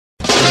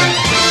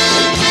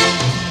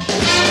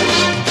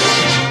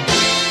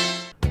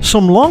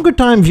Some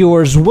longer-time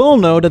viewers will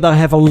know that I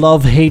have a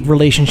love-hate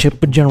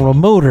relationship with General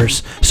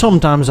Motors.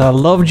 Sometimes I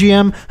love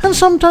GM and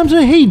sometimes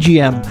I hate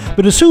GM,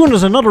 but as soon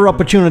as another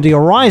opportunity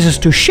arises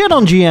to shit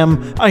on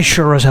GM, I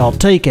sure as hell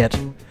take it.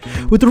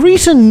 With the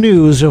recent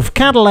news of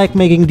Cadillac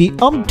making the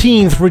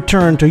umpteenth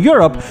return to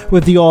Europe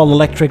with the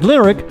all-electric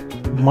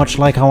Lyriq, much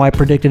like how I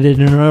predicted it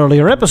in an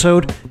earlier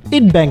episode,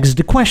 it begs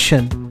the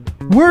question,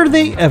 were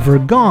they ever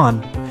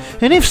gone?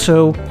 And if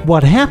so,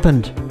 what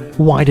happened?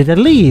 Why did they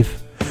leave?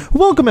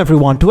 Welcome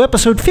everyone to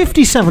episode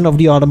 57 of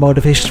the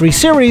Automotive History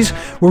series,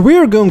 where we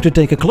are going to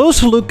take a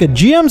closer look at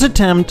GM's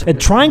attempt at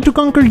trying to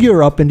conquer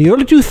Europe in the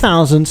early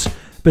 2000s,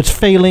 but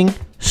failing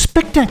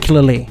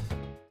spectacularly.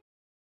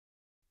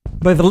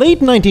 By the late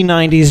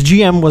 1990s,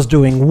 GM was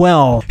doing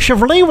well.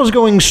 Chevrolet was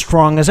going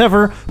strong as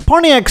ever,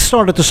 Pontiac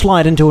started to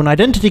slide into an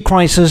identity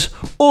crisis,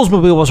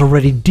 Oldsmobile was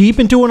already deep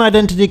into an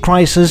identity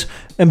crisis,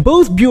 and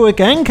both Buick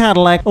and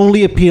Cadillac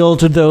only appealed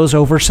to those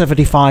over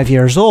 75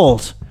 years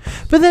old.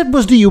 But that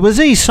was the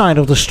USA side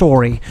of the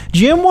story.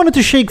 GM wanted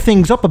to shake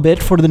things up a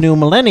bit for the new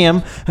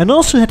millennium and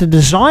also had a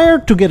desire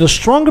to get a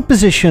stronger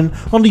position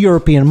on the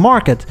European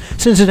market,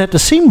 since it had the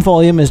same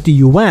volume as the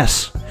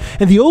US.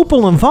 And the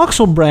Opel and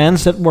Vauxhall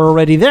brands that were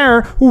already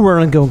there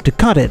weren't going to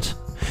cut it.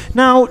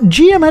 Now,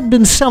 GM had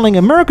been selling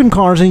American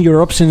cars in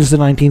Europe since the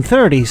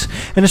 1930s,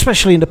 and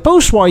especially in the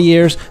post-war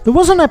years, there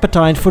was an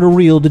appetite for the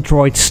real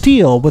Detroit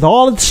steel, with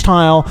all its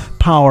style,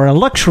 power and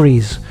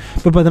luxuries.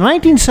 But by the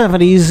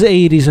 1970s,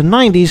 80s and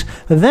 90s,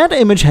 that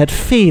image had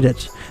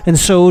faded, and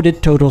so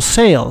did total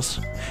sales.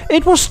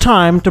 It was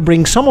time to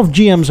bring some of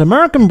GM's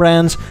American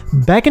brands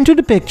back into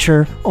the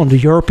picture on the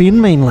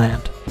European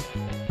mainland.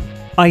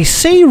 I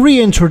say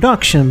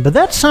reintroduction, but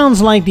that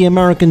sounds like the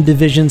American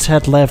divisions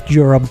had left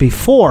Europe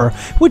before,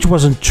 which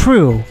wasn't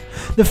true.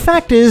 The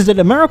fact is that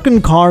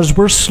American cars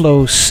were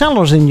slow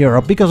sellers in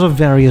Europe because of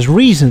various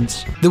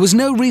reasons. There was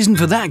no reason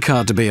for that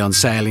car to be on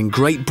sale in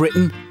Great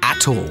Britain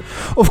at all.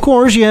 Of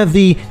course, you have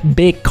the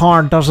big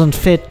car doesn't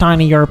fit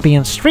tiny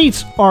European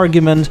streets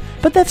argument,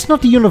 but that's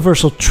not the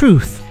universal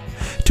truth.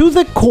 To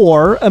the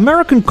core,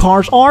 American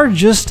cars are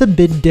just a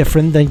bit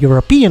different than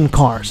European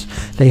cars.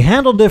 They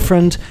handle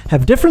different,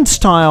 have different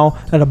style,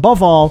 and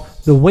above all,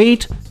 the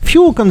weight,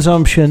 fuel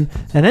consumption,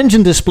 and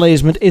engine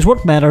displacement is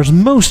what matters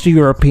most to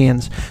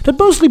Europeans, that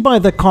mostly buy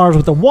their cars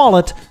with a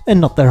wallet and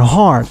not their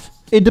heart.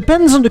 It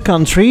depends on the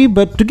country,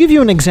 but to give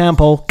you an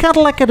example,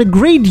 Cadillac had a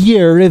great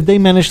year if they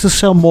managed to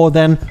sell more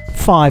than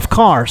 5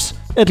 cars,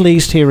 at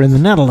least here in the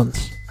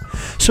Netherlands.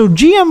 So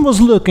GM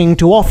was looking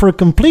to offer a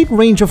complete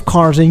range of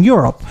cars in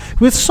Europe,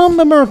 with some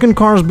American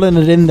cars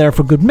blended in there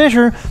for good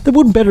measure that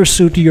would better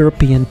suit the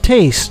European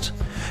taste.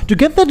 To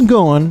get that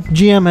going,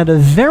 GM had a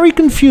very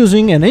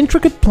confusing and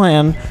intricate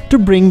plan to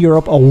bring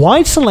Europe a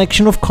wide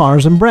selection of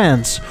cars and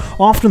brands,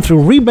 often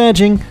through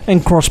rebadging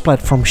and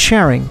cross-platform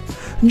sharing.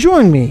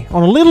 Join me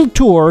on a little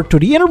tour to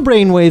the inner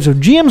brainwaves of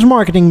GM's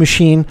marketing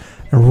machine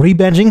and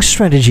rebadging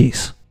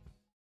strategies.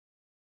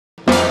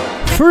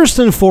 First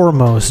and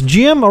foremost,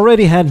 GM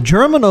already had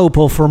German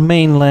Opel for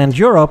mainland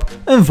Europe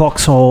and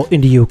Vauxhall in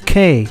the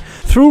UK.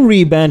 Through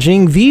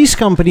rebadging, these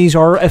companies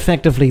are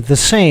effectively the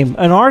same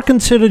and are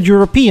considered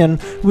European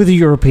with a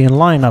European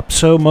lineup,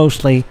 so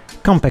mostly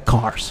compact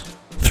cars.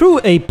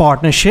 Through a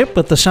partnership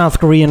with the South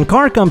Korean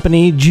car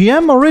company,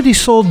 GM already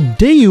sold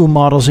Daewoo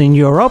models in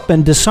Europe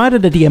and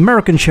decided that the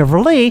American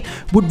Chevrolet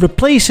would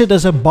replace it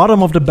as a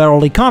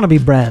bottom-of-the-barrel economy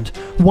brand.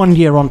 1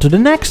 year on to the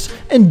next,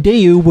 and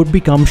Daewoo would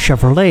become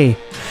Chevrolet.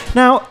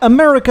 Now,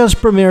 America's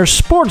premier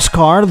sports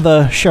car,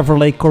 the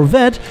Chevrolet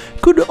Corvette,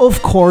 could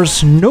of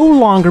course no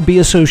longer be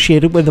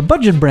associated with a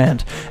budget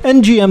brand,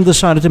 and GM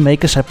decided to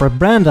make a separate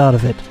brand out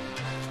of it.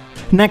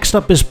 Next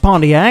up is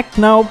Pontiac.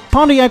 Now,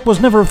 Pontiac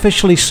was never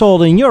officially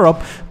sold in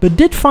Europe, but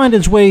did find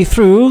its way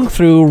through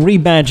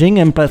rebadging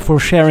and platform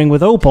sharing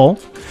with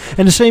Opel.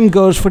 And the same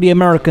goes for the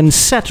American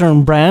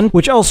Saturn brand,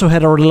 which also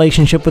had a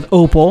relationship with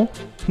Opel.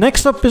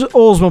 Next up is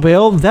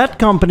Oldsmobile. That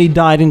company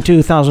died in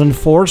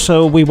 2004,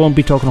 so we won't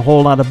be talking a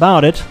whole lot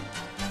about it.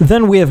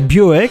 Then we have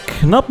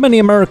Buick. Not many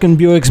American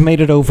Buicks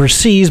made it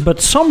overseas, but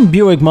some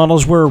Buick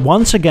models were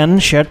once again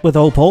shared with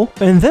Opel.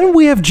 And then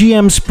we have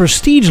GM's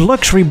prestige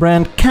luxury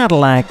brand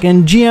Cadillac,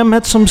 and GM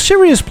had some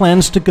serious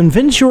plans to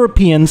convince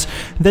Europeans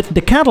that the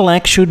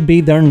Cadillac should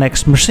be their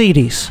next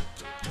Mercedes.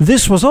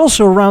 This was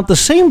also around the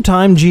same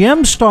time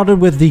GM started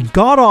with the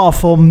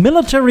god-awful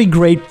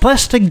military-grade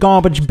plastic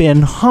garbage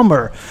bin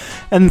Hummer,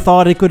 and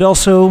thought it could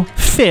also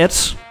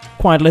fit,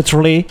 quite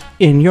literally,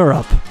 in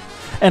Europe.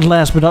 And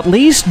last but not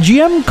least,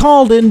 GM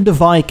called in the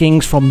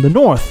Vikings from the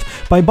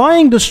north by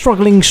buying the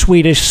struggling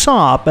Swedish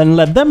Saab and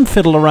let them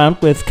fiddle around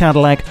with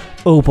Cadillac,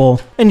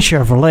 Opel and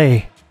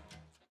Chevrolet.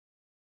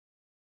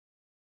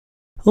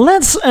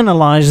 Let's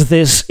analyze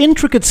this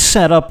intricate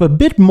setup a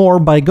bit more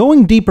by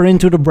going deeper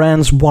into the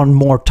brands one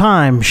more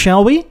time,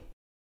 shall we?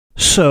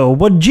 So,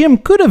 what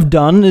GM could have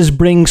done is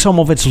bring some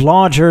of its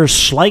larger,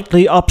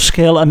 slightly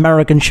upscale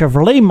American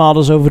Chevrolet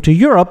models over to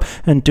Europe,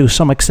 and to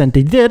some extent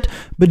they did,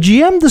 but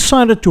GM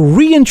decided to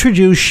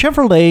reintroduce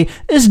Chevrolet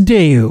as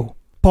Daewoo.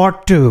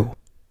 Part 2.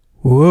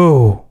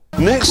 Whoa.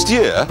 Next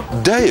year,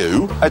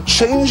 Daewoo are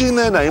changing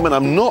their name, and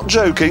I'm not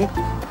joking,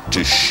 to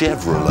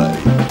Chevrolet.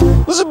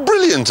 That's a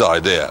brilliant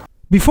idea.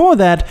 Before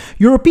that,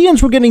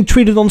 Europeans were getting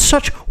treated on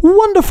such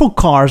wonderful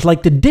cars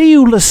like the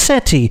Daewoo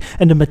Lacetti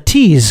and the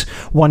Matisse,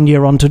 one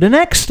year onto the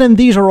next, and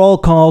these are all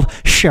called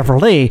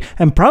Chevrolet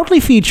and proudly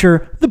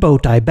feature the bow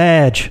tie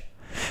badge.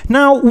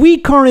 Now, we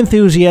car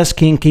enthusiasts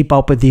can't keep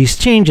up with these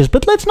changes,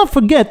 but let's not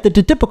forget that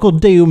the typical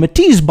Daewoo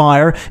Matisse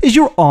buyer is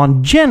your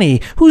Aunt Jenny,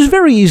 who's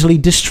very easily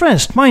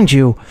distressed, mind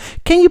you.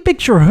 Can you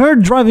picture her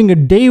driving a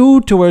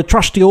Daewoo to a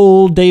trusty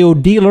old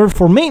Daewoo dealer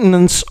for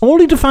maintenance,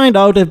 only to find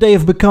out if they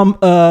have become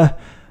a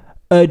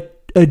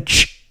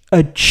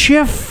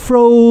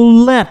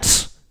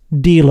Chevrolet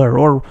dealer,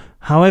 or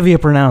however you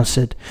pronounce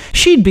it?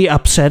 She'd be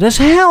upset as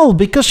hell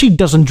because she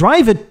doesn't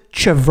drive a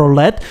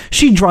Chevrolet,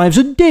 she drives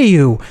a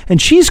Daewoo, and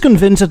she's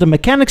convinced that the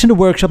mechanics in the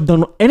workshop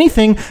don't know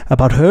anything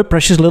about her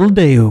precious little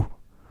Daewoo.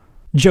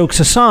 Jokes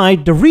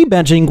aside, the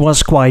rebadging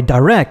was quite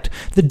direct.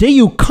 The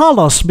Daewoo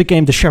Colossus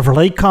became the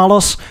Chevrolet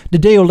Colossus, the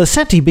Daewoo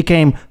Lacetti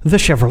became the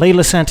Chevrolet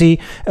Lacetti,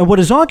 and what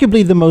is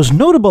arguably the most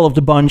notable of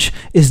the bunch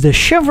is the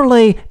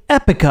Chevrolet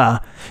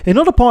Epica, in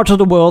other parts of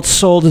the world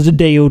sold as the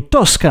Daewoo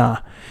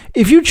Tosca.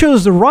 If you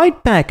chose the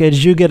right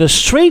package, you get a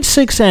straight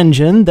six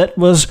engine that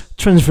was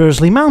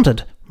transversely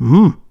mounted.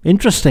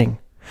 Interesting.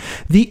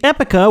 The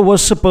Epica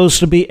was supposed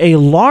to be a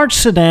large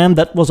sedan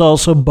that was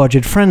also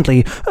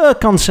budget-friendly, a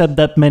concept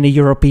that many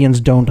Europeans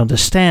don't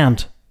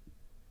understand.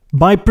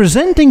 By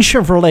presenting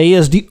Chevrolet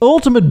as the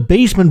ultimate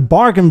basement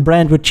bargain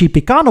brand with cheap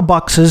econo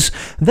boxes,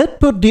 that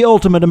put the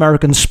ultimate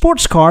American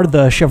sports car,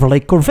 the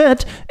Chevrolet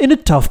Corvette, in a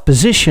tough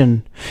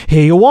position.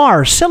 Here you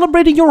are,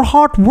 celebrating your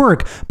hard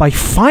work by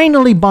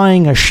finally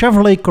buying a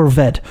Chevrolet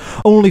Corvette,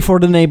 only for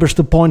the neighbors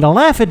to point and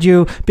laugh at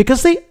you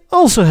because they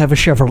also have a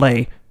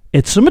Chevrolet.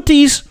 It's a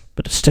Matisse,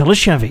 but it's still a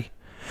Chevy.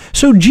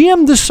 So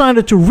GM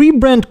decided to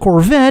rebrand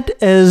Corvette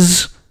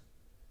as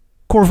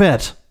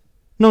Corvette.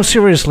 No,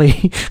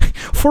 seriously,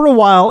 for a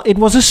while it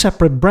was a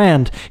separate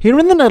brand. Here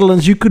in the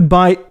Netherlands you could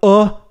buy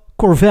a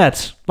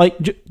Corvette, like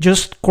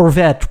just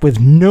Corvette with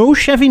no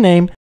Chevy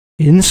name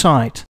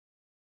inside.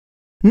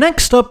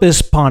 Next up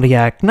is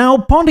Pontiac. Now,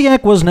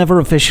 Pontiac was never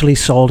officially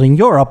sold in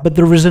Europe, but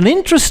there is an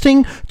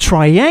interesting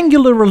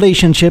triangular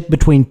relationship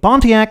between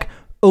Pontiac,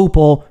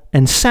 Opel,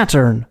 and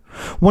Saturn.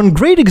 One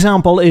great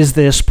example is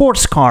the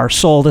sports car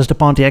sold as the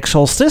Pontiac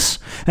Solstice,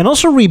 and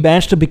also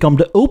rebadged to become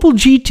the Opel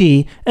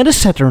GT and the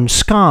Saturn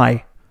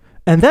Sky.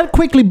 And that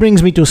quickly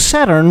brings me to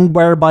Saturn,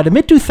 where by the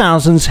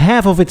mid-2000s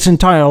half of its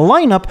entire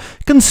lineup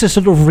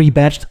consisted of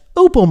rebadged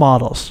Opel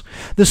models.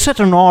 The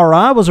Saturn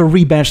Aura was a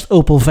rebadged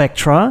Opel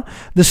Vectra,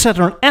 the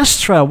Saturn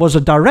Astra was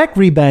a direct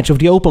rebadge of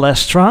the Opel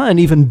Astra and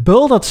even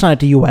built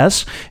outside the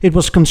US, it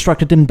was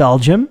constructed in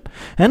Belgium,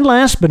 and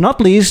last but not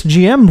least,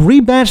 GM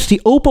rebadged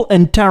the Opel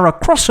Antara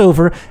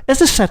crossover as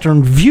the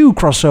Saturn Vue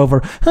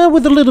crossover,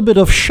 with a little bit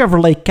of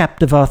Chevrolet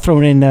Captiva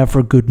thrown in there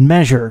for good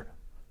measure.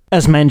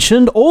 As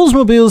mentioned,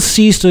 Oldsmobiles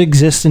ceased to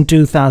exist in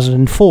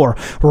 2004,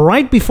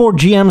 right before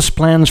GM's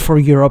plans for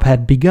Europe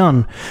had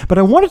begun. But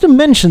I wanted to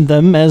mention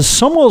them as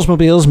some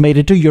Oldsmobiles made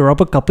it to Europe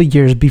a couple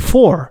years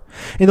before.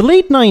 In the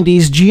late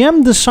 90s,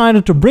 GM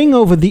decided to bring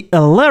over the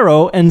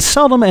Alero and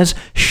sell them as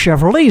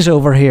Chevrolets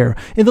over here,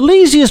 in the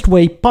laziest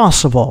way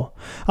possible.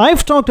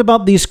 I've talked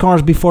about these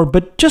cars before,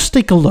 but just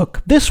take a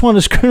look. This one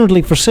is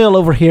currently for sale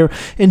over here,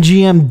 and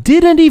GM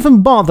didn't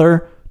even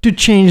bother to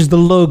change the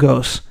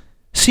logos.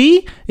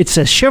 See, it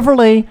says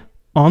Chevrolet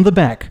on the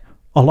back,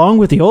 along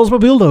with the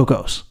Oldsmobile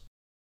logos.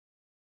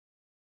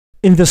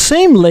 In the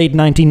same late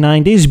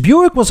 1990s,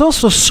 Buick was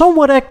also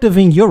somewhat active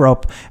in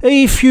Europe.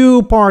 A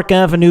few Park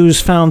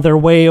Avenues found their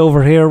way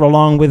over here,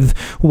 along with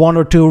one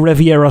or two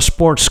Riviera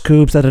sports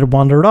coupes that had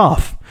wandered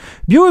off.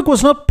 Buick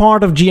was not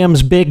part of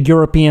GM's big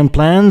European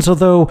plans,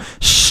 although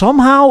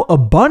somehow a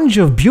bunch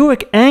of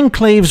Buick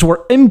enclaves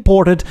were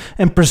imported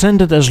and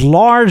presented as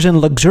large and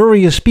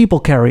luxurious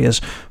people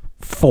carriers,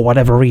 for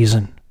whatever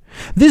reason.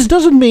 This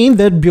doesn't mean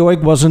that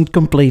Buick wasn't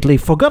completely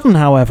forgotten,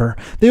 however.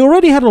 They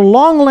already had a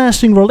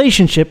long-lasting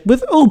relationship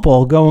with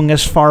Opel going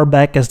as far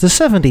back as the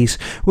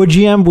 70s, where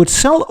GM would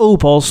sell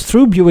Opels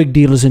through Buick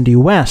dealers in the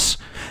US.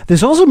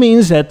 This also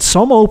means that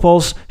some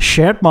Opels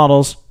shared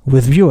models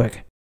with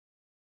Buick.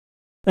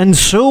 And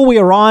so we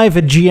arrive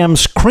at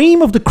GM's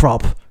cream of the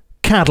crop,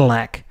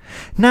 Cadillac.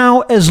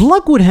 Now, as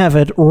luck would have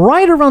it,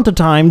 right around the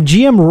time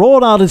GM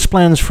rolled out its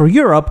plans for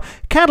Europe,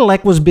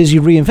 Cadillac was busy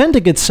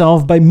reinventing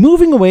itself by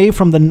moving away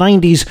from the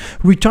 90s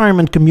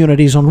retirement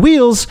communities on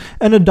wheels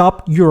and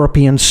adopt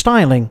European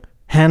styling,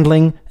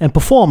 handling, and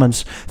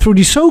performance through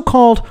the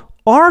so-called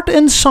art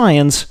and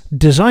science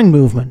design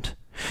movement.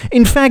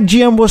 In fact,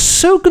 GM was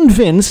so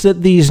convinced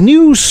that these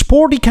new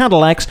sporty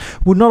Cadillacs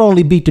would not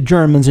only beat the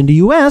Germans in the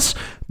US,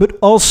 but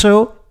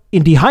also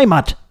in die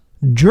Heimat,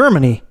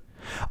 Germany.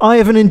 I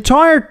have an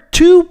entire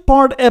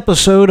two-part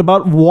episode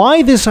about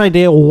why this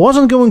idea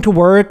wasn't going to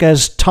work,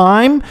 as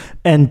time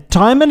and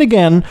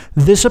again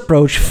this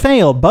approach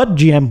failed, but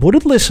GM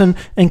wouldn't listen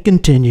and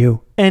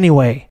continue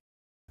anyway.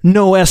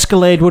 No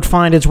Escalade would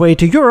find its way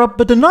to Europe,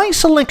 but a nice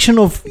selection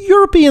of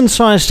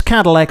European-sized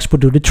Cadillacs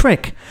would do the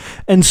trick.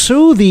 And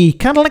so the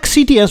Cadillac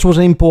CTS was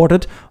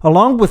imported,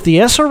 along with the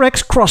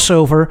SRX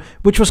crossover,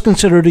 which was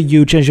considered a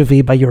huge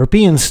SUV by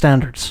European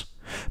standards.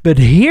 But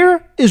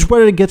here is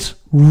where it gets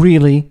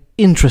really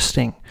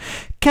interesting.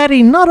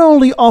 Caddy not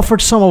only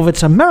offered some of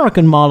its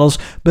American models,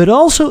 but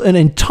also an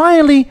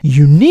entirely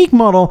unique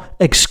model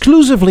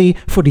exclusively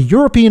for the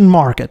European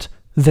market,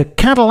 the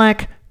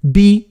Cadillac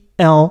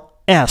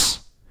BLS.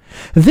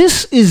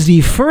 This is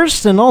the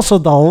first and also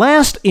the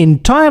last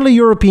entirely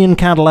European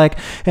Cadillac,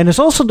 and is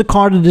also the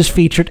car that is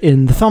featured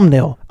in the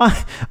thumbnail.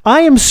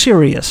 I am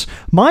serious.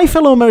 My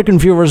fellow American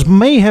viewers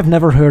may have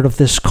never heard of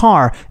this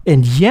car,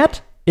 and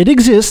yet it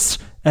exists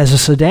as a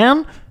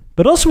sedan,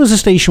 but also as a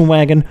station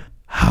wagon.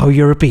 How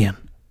European.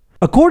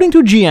 According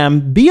to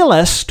GM,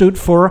 BLS stood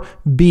for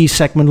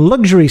B-segment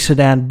luxury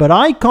sedan, but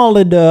I call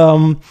it,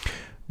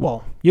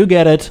 well, you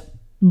get it,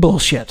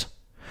 bullshit.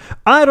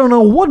 I don't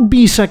know what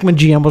B-segment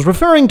GM was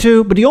referring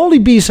to, but the only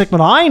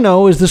B-segment I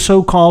know is the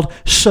so-called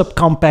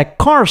subcompact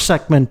car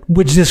segment,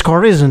 which this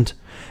car isn't.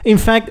 In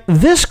fact,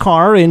 this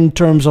car, in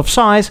terms of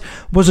size,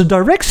 was a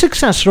direct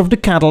successor of the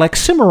Cadillac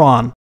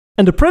Cimarron,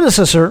 and the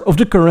predecessor of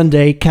the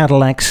current-day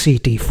Cadillac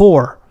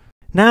CT4.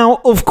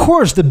 Now, of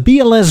course, the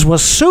BLS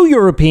was so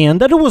European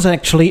that it was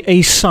actually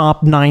a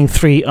Saab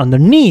 9.3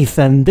 underneath,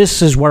 and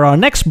this is where our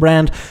next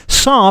brand,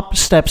 Saab,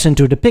 steps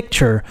into the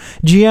picture.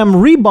 GM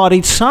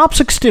rebodied Saab's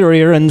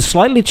exterior and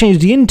slightly changed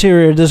the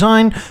interior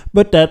design,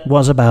 but that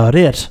was about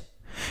it.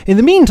 In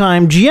the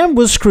meantime, GM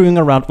was screwing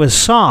around with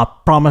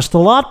Saab, promised a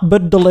lot,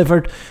 but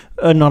delivered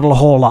not a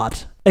whole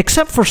lot.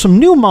 Except for some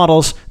new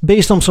models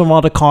based on some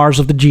other cars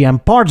of the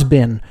GM parts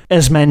bin.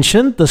 As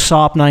mentioned, the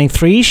Saab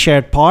 9.3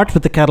 shared parts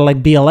with the Cadillac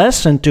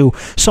BLS and to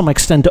some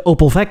extent the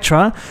Opel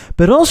Vectra,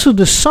 but also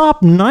the Saab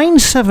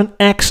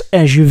 9.7X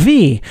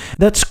SUV.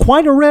 That's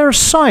quite a rare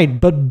sight,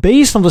 but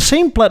based on the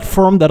same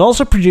platform that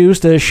also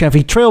produced the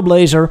Chevy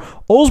Trailblazer,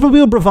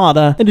 Oldsmobile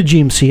Bravada and the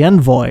GMC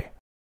Envoy.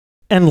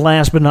 And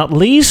last but not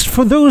least,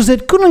 for those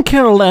that couldn't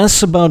care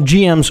less about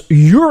GM's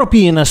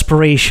European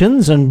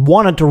aspirations and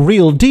wanted the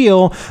real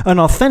deal, an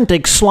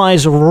authentic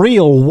slice of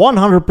real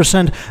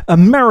 100%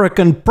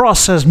 American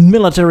processed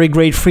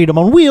military-grade freedom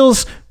on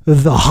wheels,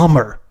 the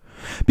Hummer.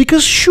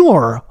 Because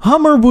sure,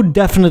 Hummer would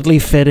definitely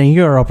fit in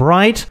Europe,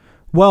 right?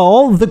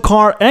 Well, the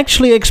car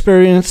actually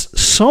experienced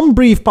some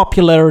brief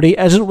popularity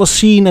as it was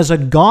seen as a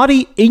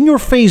gaudy,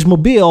 in-your-face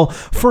mobile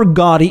for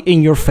gaudy,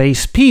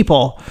 in-your-face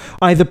people.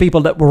 Either people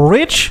that were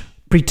rich,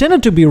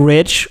 pretended to be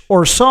rich,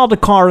 or saw the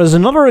car as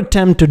another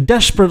attempt to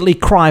desperately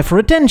cry for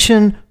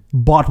attention,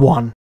 bought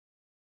one.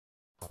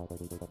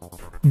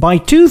 By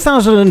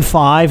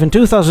 2005 and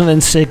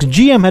 2006,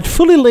 GM had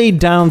fully laid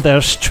down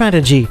their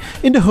strategy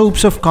in the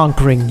hopes of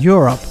conquering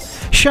Europe.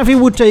 Chevy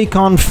would take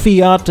on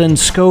Fiat and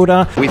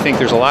Skoda. We think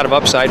there's a lot of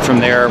upside from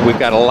there. We've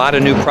got a lot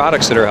of new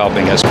products that are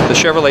helping us. The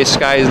Chevrolet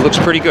sky looks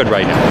pretty good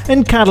right now.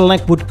 And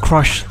Cadillac would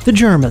crush the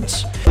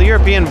Germans. The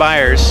European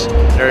buyers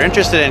that are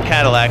interested in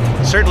Cadillac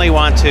certainly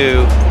want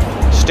to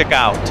stick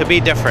out, to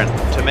be different,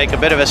 to make a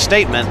bit of a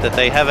statement that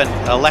they haven't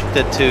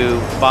elected to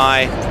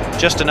buy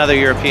just another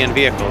European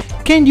vehicle.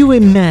 Can you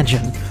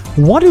imagine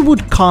what it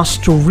would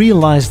cost to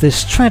realize this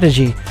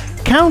strategy?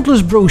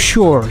 Countless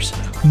brochures,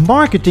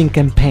 marketing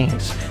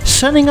campaigns,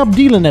 setting up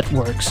dealer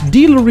networks,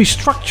 dealer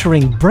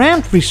restructuring,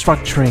 brand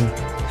restructuring.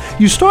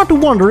 You start to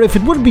wonder if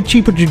it would be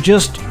cheaper to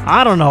just,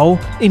 I don't know,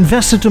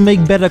 invest it to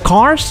make better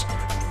cars?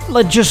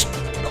 Let just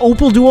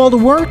Opel do all the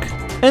work?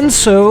 And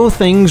so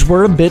things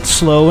were a bit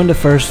slow in the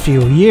first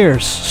few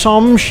years.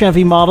 Some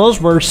Chevy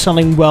models were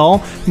selling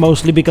well,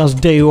 mostly because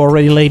Daewoo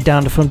already laid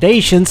down the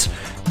foundations,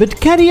 but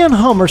Caddy and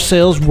Hummer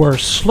sales were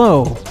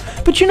slow.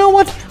 But you know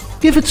what?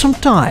 Give it some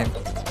time,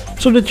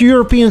 so that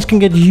Europeans can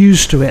get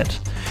used to it.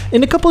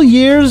 In a couple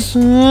years,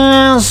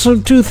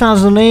 so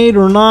 2008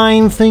 or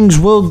 9, things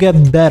will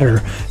get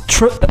better.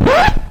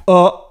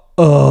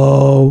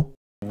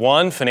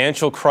 One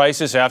financial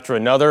crisis after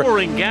another.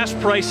 Soaring gas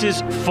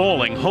prices,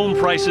 falling home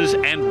prices,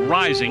 and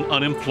rising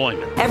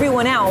unemployment.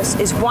 Everyone else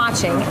is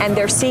watching, and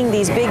they're seeing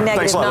these big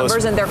negative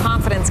numbers, and their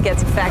confidence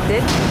gets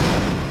affected.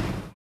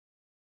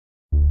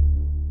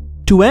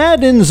 To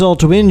add insult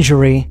to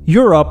injury,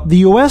 Europe, the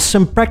US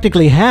and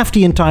practically half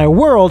the entire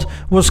world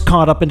was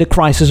caught up in the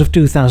crisis of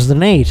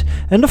 2008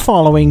 and the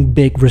following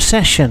big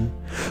recession.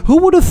 Who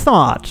would have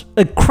thought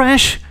a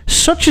crash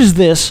such as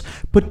this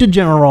put the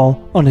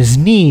general on his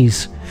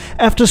knees?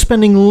 After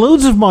spending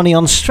loads of money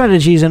on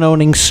strategies and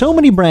owning so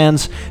many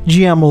brands,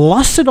 GM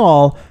lost it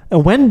all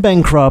and went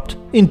bankrupt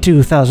in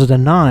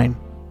 2009.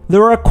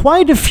 There are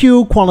quite a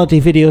few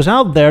quality videos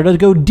out there that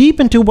go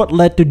deep into what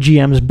led to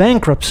GM's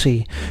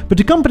bankruptcy, but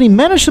the company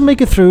managed to make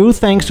it through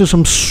thanks to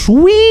some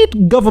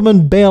sweet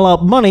government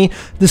bailout money,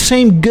 the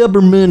same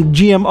government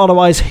GM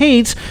otherwise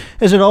hates,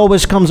 as it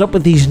always comes up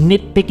with these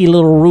nitpicky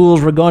little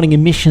rules regarding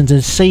emissions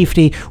and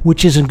safety,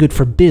 which isn't good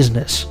for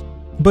business.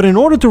 But in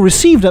order to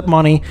receive that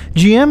money,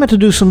 GM had to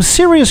do some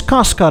serious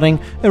cost cutting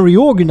and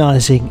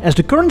reorganizing, as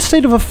the current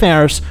state of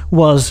affairs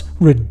was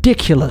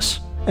ridiculous.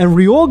 And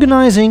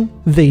reorganizing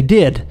they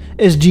did,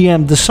 as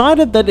GM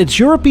decided that its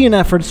European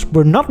efforts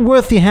were not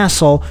worth the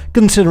hassle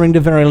considering the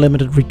very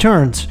limited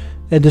returns,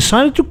 and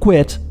decided to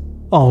quit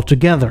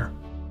altogether.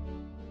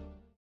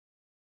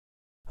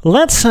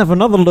 Let's have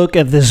another look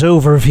at this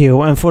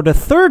overview and for the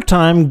third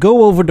time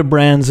go over the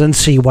brands and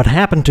see what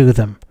happened to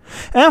them.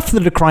 After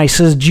the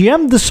crisis,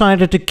 GM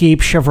decided to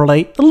keep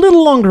Chevrolet a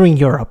little longer in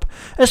Europe,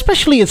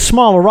 especially its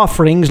smaller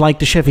offerings like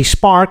the Chevy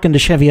Spark and the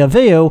Chevy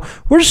Aveo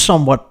were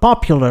somewhat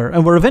popular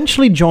and were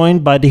eventually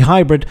joined by the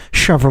hybrid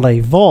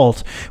Chevrolet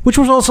Volt, which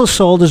was also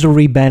sold as a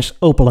rebadged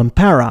Opel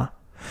Ampera.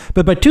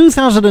 But by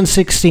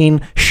 2016,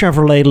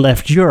 Chevrolet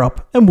left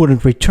Europe and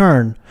wouldn't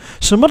return.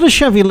 Some of the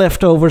Chevy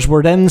leftovers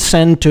were then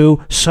sent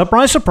to,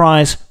 surprise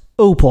surprise,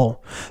 Opel.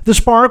 The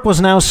Spark was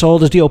now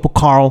sold as the Opel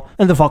Karl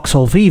and the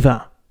Vauxhall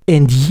Viva.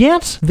 And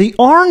yet, they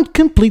aren't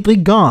completely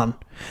gone.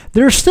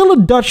 There's still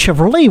a Dutch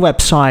Chevrolet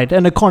website,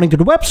 and according to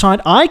the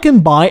website, I can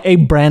buy a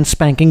brand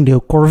spanking new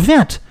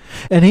Corvette.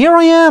 And here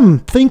I am,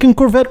 thinking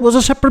Corvette was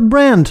a separate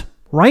brand.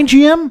 Right,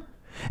 GM?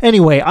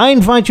 Anyway, I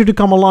invite you to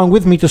come along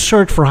with me to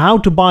search for how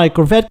to buy a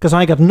Corvette, because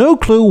I got no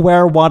clue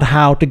where, what,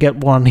 how to get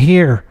one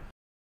here.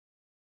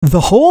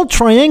 The whole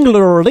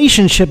triangular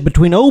relationship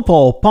between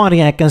Opel,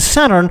 Pontiac and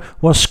Saturn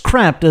was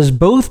scrapped as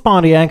both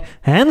Pontiac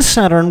and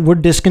Saturn were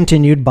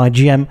discontinued by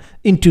GM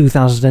in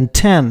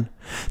 2010.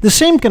 The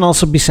same can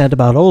also be said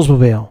about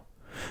Oldsmobile.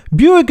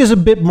 Buick is a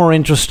bit more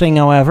interesting,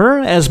 however.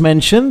 As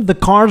mentioned, the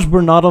cars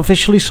were not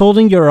officially sold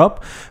in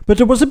Europe, but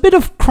there was a bit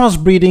of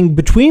crossbreeding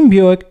between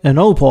Buick and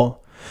Opel.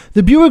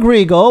 The Buick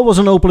Regal was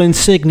an Opel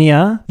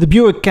Insignia, the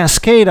Buick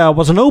Cascada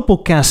was an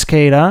Opel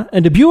Cascada,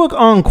 and the Buick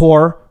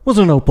Encore was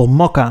an Opel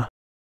Mokka.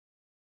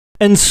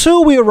 And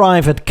so we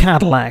arrive at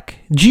Cadillac.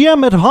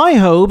 GM had high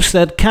hopes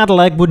that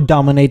Cadillac would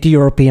dominate the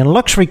European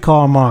luxury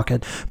car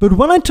market, but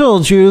when I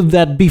told you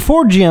that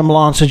before GM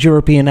launched its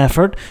European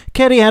effort,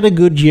 Caddy had a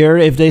good year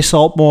if they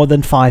sold more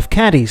than 5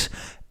 Caddys.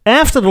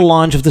 After the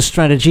launch of the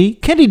strategy,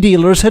 Caddy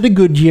dealers had a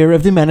good year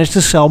if they managed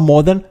to sell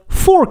more than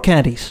 4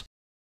 Caddys.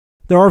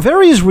 There are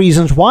various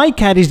reasons why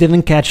Caddys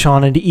didn't catch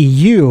on in the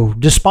EU,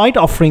 despite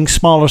offering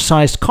smaller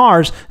sized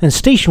cars and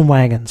station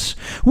wagons.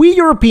 We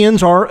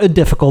Europeans are a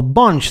difficult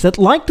bunch that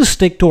like to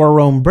stick to our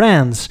own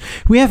brands.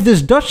 We have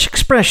this Dutch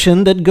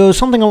expression that goes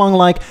something along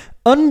like,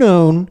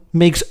 unknown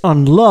makes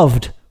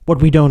unloved.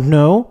 What we don't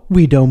know,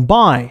 we don't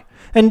buy.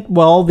 And,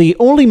 well, the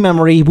only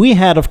memory we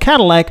had of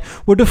Cadillac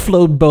were the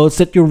float boats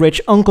that your rich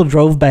uncle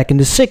drove back in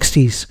the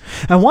 60s.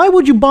 And why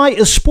would you buy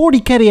a sporty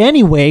Caddy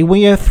anyway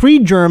when you have 3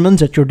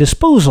 Germans at your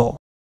disposal?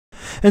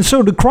 And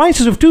so the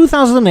crisis of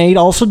 2008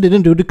 also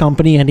didn't do the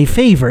company any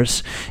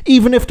favors.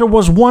 Even if there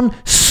was one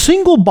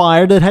single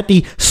buyer that had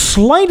the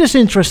slightest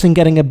interest in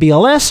getting a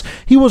BLS,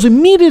 he was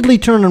immediately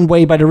turned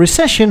away by the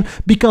recession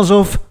because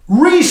of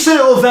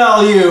resale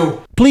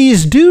value.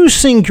 Please do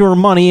sink your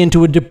money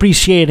into a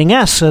depreciating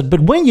asset,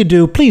 but when you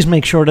do, please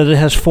make sure that it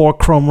has 4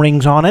 chrome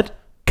rings on it.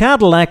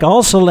 Cadillac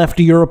also left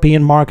the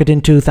European market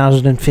in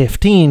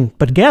 2015,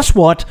 but guess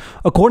what?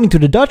 According to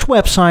the Dutch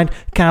website,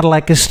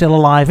 Cadillac is still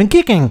alive and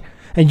kicking,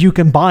 and you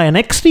can buy an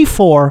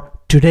XT4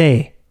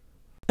 today.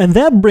 And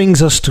that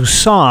brings us to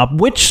Saab,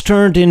 which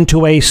turned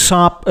into a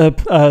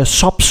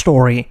sob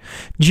story.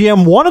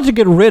 GM wanted to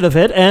get rid of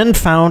it and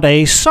found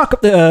a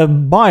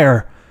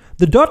buyer.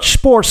 The Dutch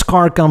sports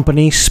car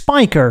company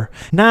Spyker.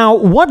 Now,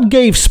 what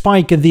gave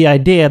Spyker the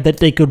idea that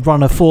they could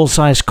run a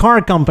full-size car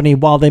company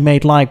while they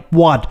made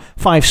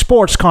 5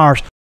 sports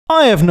cars?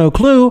 I have no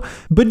clue,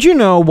 but you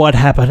know what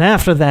happened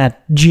after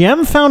that.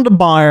 GM found a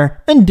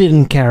buyer and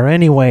didn't care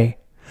anyway.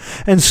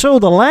 And so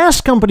the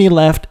last company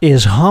left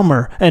is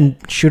Hummer, and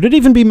should it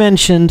even be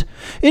mentioned,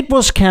 it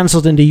was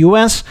cancelled in the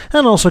US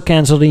and also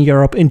cancelled in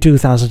Europe in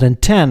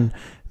 2010.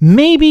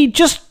 Maybe,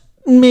 just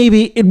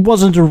maybe, it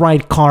wasn't the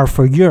right car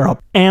for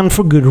Europe, and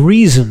for good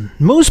reason.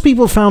 Most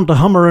people found the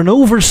Hummer an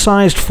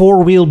oversized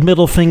 4-wheeled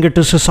middle finger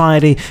to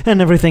society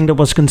and everything that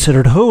was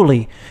considered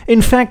holy.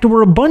 In fact, there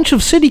were a bunch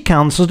of city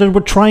councils that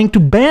were trying to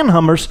ban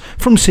Hummers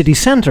from city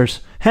centers.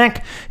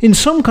 Heck, in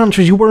some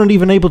countries you weren't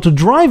even able to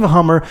drive a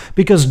Hummer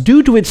because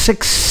due to its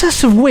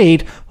excessive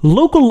weight,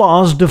 local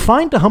laws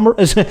defined the Hummer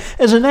as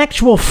an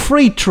actual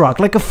freight truck,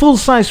 like a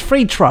full-size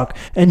freight truck,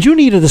 and you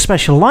needed a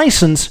special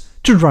license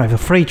to drive a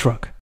freight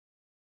truck.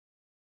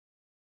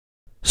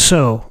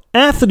 So,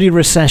 after the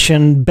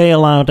recession,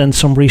 bailout and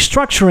some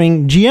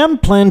restructuring,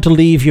 GM planned to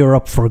leave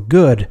Europe for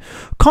good.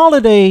 Call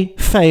it a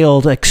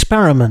failed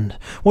experiment.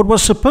 What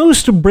was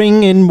supposed to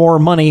bring in more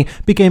money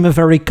became a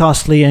very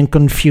costly and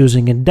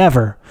confusing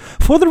endeavor.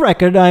 For the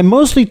record, I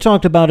mostly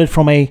talked about it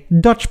from a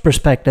Dutch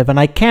perspective, and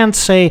I can't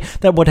say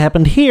that what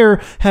happened here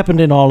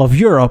happened in all of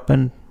Europe,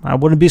 and I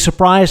wouldn't be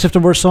surprised if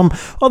there were some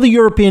other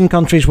European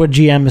countries where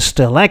GM is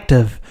still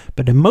active.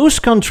 But in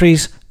most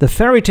countries, the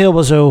fairy tale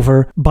was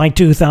over by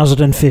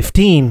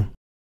 2015.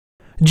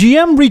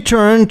 GM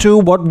returned to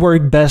what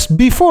worked best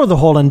before the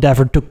whole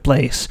endeavor took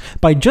place,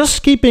 by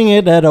just keeping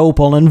it at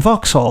Opel and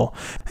Vauxhall,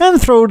 and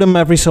throw them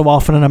every so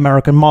often an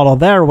American model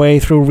their way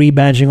through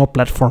rebadging or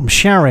platform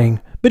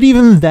sharing. But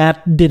even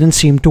that didn't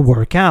seem to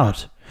work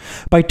out.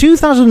 By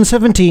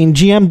 2017,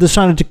 GM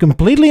decided to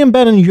completely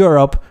embed in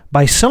Europe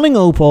by selling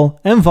Opel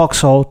and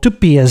Vauxhall to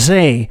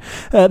PSA.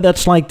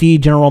 That's like the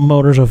General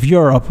Motors of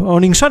Europe,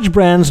 owning such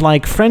brands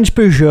like French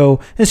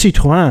Peugeot and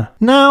Citroën.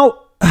 Now,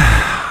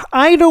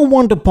 I don't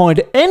want to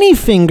point any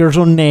fingers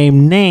or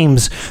name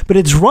names, but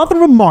it's rather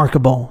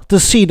remarkable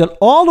to see that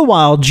all the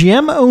while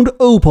GM owned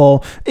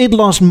Opel, it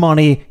lost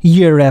money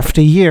year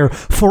after year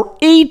for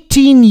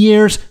 18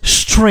 years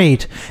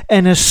straight.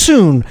 And as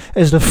soon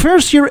as the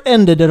first year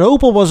ended that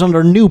Opel was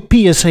under new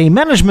PSA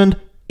management,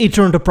 it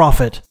turned a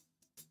profit.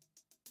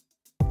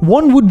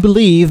 One would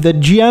believe that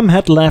GM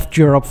had left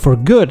Europe for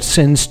good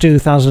since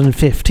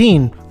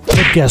 2015,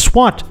 but guess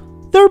what?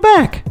 They're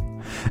back!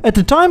 At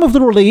the time of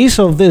the release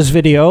of this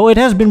video, it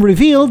has been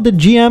revealed that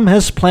GM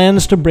has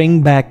plans to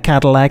bring back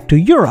Cadillac to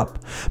Europe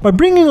by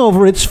bringing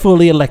over its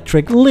fully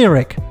electric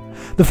Lyriq.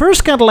 The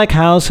first Cadillac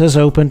house has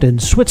opened in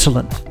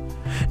Switzerland.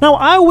 Now,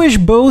 I wish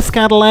both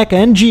Cadillac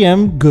and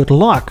GM good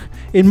luck.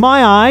 In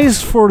my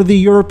eyes, for the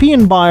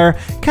European buyer,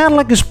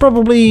 Cadillac is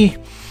probably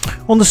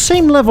on the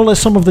same level as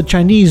some of the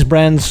Chinese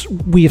brands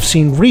we have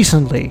seen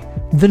recently.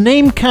 The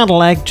name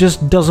Cadillac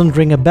just doesn't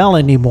ring a bell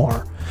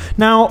anymore.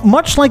 Now,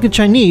 much like the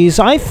Chinese,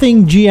 I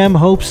think GM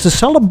hopes to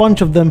sell a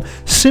bunch of them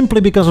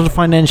simply because of the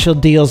financial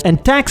deals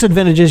and tax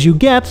advantages you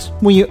get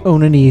when you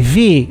own an EV.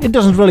 It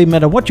doesn't really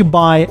matter what you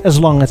buy as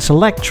long as it's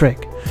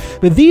electric.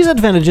 But these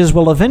advantages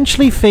will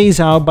eventually phase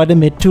out by the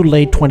mid to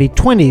late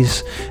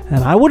 2020s,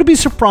 and I wouldn't be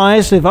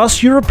surprised if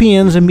us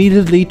Europeans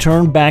immediately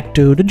turn back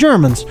to the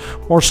Germans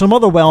or some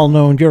other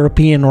well-known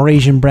European or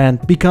Asian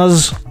brand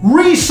because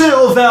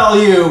resale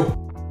value!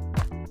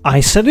 I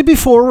said it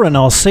before and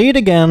I'll say it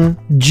again,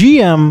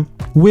 GM,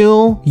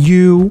 will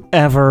you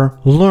ever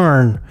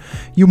learn?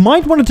 You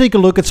might want to take a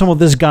look at some of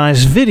this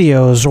guy's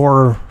videos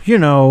or,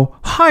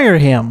 hire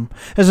him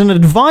as an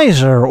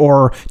advisor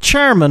or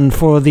chairman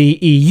for the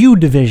EU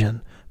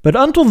division. But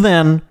until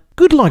then,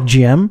 good luck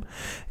GM.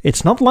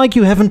 It's not like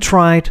you haven't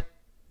tried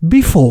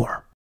before.